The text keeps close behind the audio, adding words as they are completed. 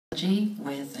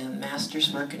with a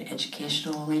master's work in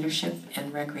educational leadership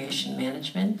and recreation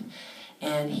management,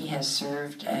 and he has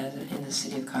served in the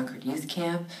City of Concord Youth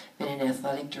Camp, been an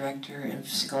athletic director and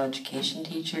physical education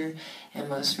teacher, and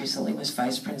most recently was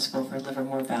vice principal for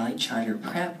Livermore Valley Charter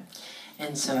Prep.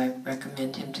 And so I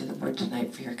recommend him to the board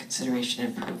tonight for your consideration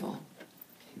and approval.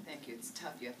 Okay, thank you. It's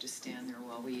tough. You have to stand there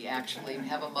while we actually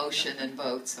have a motion and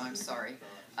vote, so I'm sorry.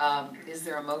 Is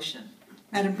there a motion?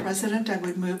 Madam President, I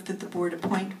would move that the board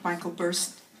appoint Michael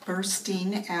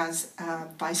Burstein as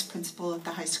vice principal at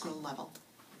the high school level.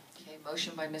 Okay,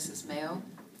 motion by Mrs. Mayo.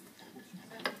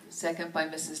 Second by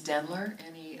Mrs. Denler.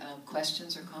 Any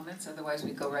questions or comments? Otherwise,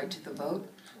 we go right to the vote.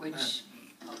 Which,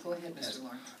 go ahead, Mr.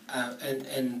 Lawrence.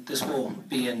 And this will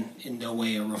be in no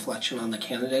way a reflection on the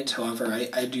candidates. However,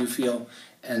 I do feel,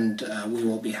 and we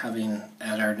will be having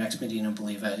at our next meeting, I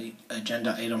believe, an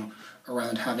agenda item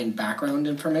around having background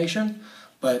information.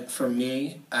 But for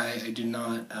me, I do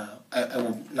not. I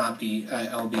will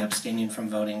be abstaining from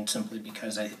voting simply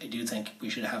because I do think we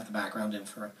should have the background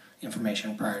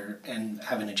information prior and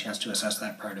having a chance to assess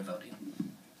that prior to voting.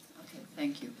 Okay,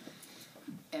 thank you.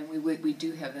 And we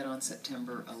do have that on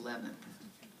September 11th.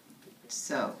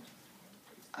 So,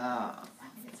 I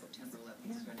think it's September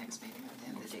 11th is our next meeting. I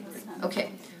have the date.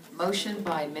 Okay, motion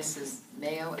by Mrs.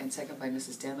 Mayo and second by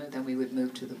Mrs. Denler. Then we would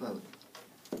move to the vote.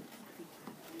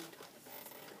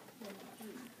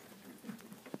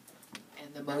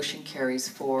 The motion carries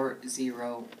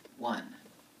 4-0-1.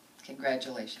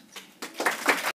 Congratulations.